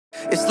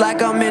It's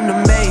like I'm in the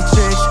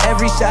Matrix.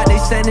 Every shot they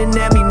sending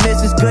at me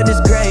misses, goodness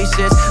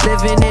gracious.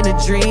 Living in a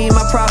dream,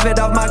 I profit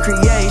off my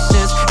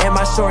creations. And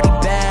my shorty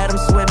bad, I'm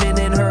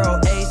swimming in her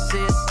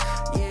oasis.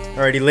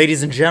 Alrighty,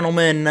 ladies and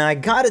gentlemen, I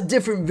got a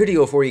different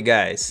video for you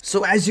guys.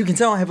 So as you can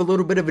tell, I have a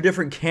little bit of a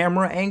different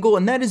camera angle,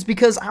 and that is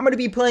because I'm gonna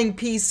be playing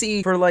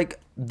PC for like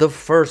the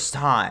first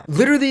time.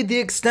 Literally, the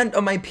extent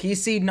of my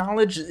PC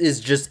knowledge is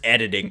just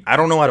editing. I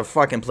don't know how to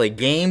fucking play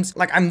games.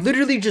 Like, I'm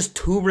literally just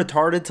too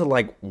retarded to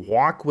like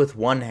walk with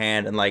one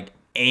hand and like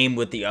aim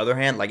with the other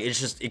hand. Like,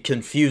 it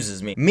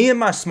confuses me. Me and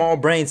my small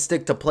brain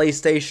stick to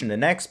PlayStation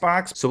and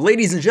Xbox. So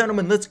ladies and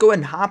gentlemen, let's go ahead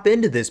and hop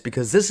into this,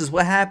 because this is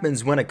what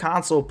happens when a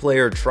console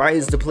player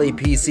tries to play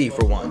PC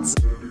for once.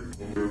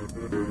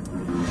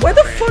 Why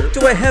the fuck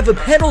do I have a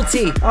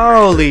penalty?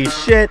 Holy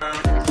shit.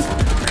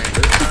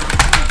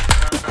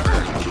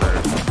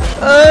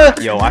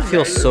 Yo, I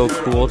feel so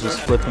cool just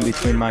flipping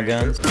between my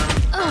guns.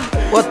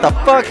 What the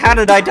fuck? How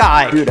did I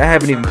die? Dude, I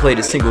haven't even played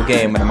a single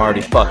game and I'm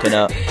already fucking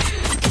up.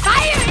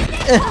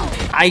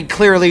 I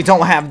clearly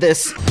don't have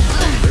this.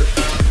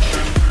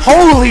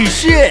 Holy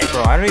shit!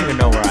 Bro, I don't even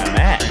know where I'm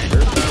at.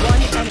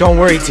 Don't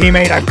worry,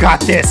 teammate, I've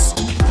got this.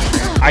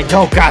 I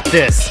don't got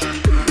this.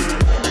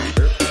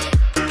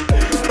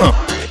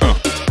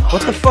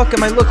 What the fuck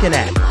am I looking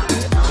at?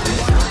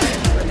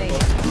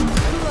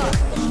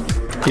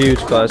 Huge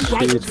clutch,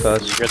 huge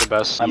clutch. You're the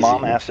best. My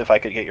mom asked if I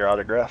could get your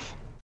autograph.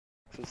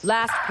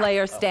 Last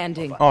player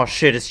standing. Oh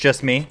shit, it's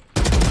just me.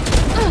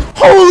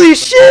 Holy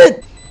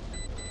shit!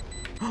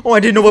 Oh, I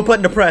didn't know what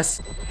button to press.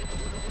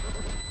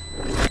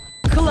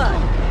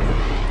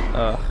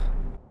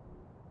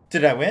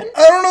 Did I win?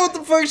 I don't know what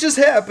the fuck just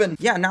happened.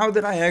 Yeah, now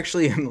that I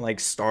actually am like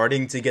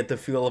starting to get the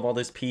feel of all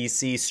this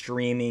PC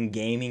streaming,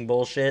 gaming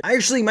bullshit, I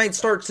actually might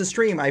start to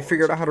stream. I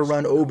figured out how to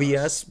run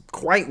OBS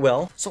quite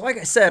well. So like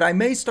I said, I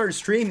may start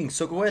streaming,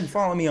 so go ahead and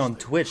follow me on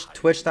Twitch.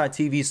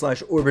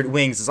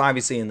 Twitch.tv/OrbitWings is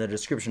obviously in the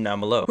description down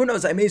below. Who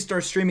knows, I may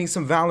start streaming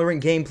some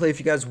Valorant gameplay if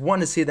you guys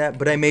want to see that,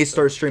 but I may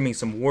start streaming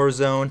some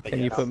Warzone.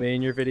 Can you put me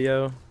in your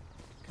video?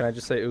 Can I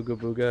just say ooga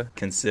booga?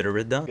 Consider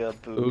it done. Ooga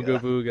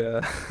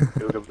booga.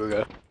 Ooga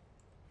booga.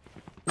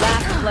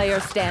 Last player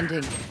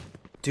standing.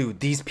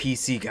 Dude, these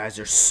PC guys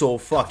are so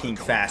fucking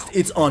fast.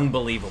 It's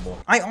unbelievable.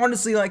 I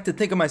honestly like to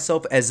think of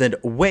myself as a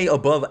way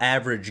above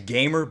average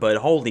gamer, but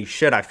holy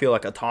shit, I feel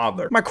like a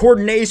toddler. My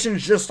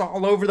coordination's just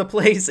all over the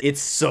place. It's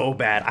so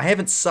bad. I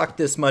haven't sucked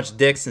this much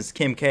dick since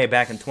Kim K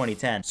back in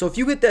 2010. So if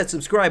you hit that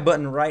subscribe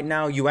button right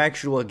now, you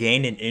actually will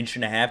gain an 1.5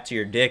 inches to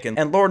your dick,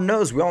 and Lord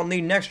knows we all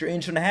need an extra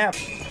 1.5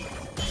 inches.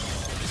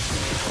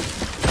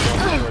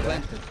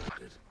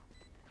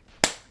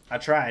 I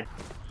tried.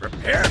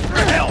 Prepare for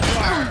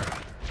hellfire!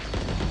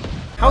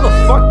 How the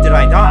fuck did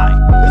I die?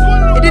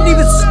 It didn't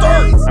even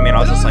start! I mean,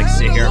 I'll just like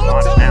sit here and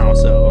watch now,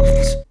 so...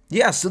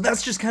 Yeah, so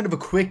that's just kind of a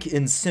quick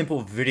and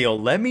simple video.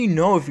 Let me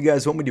know if you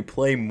guys want me to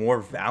play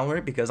more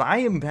Valorant, because I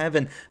am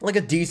having like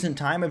a decent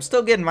time. I'm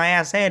still getting my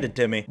ass handed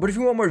to me. But if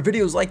you want more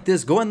videos like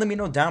this, go ahead and let me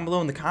know down below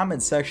in the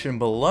comment section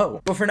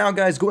below. But for now,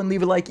 guys, go ahead and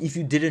leave a like if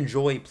you did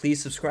enjoy.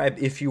 Please subscribe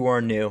if you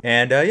are new.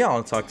 And yeah,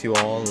 I'll talk to you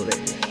all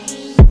later.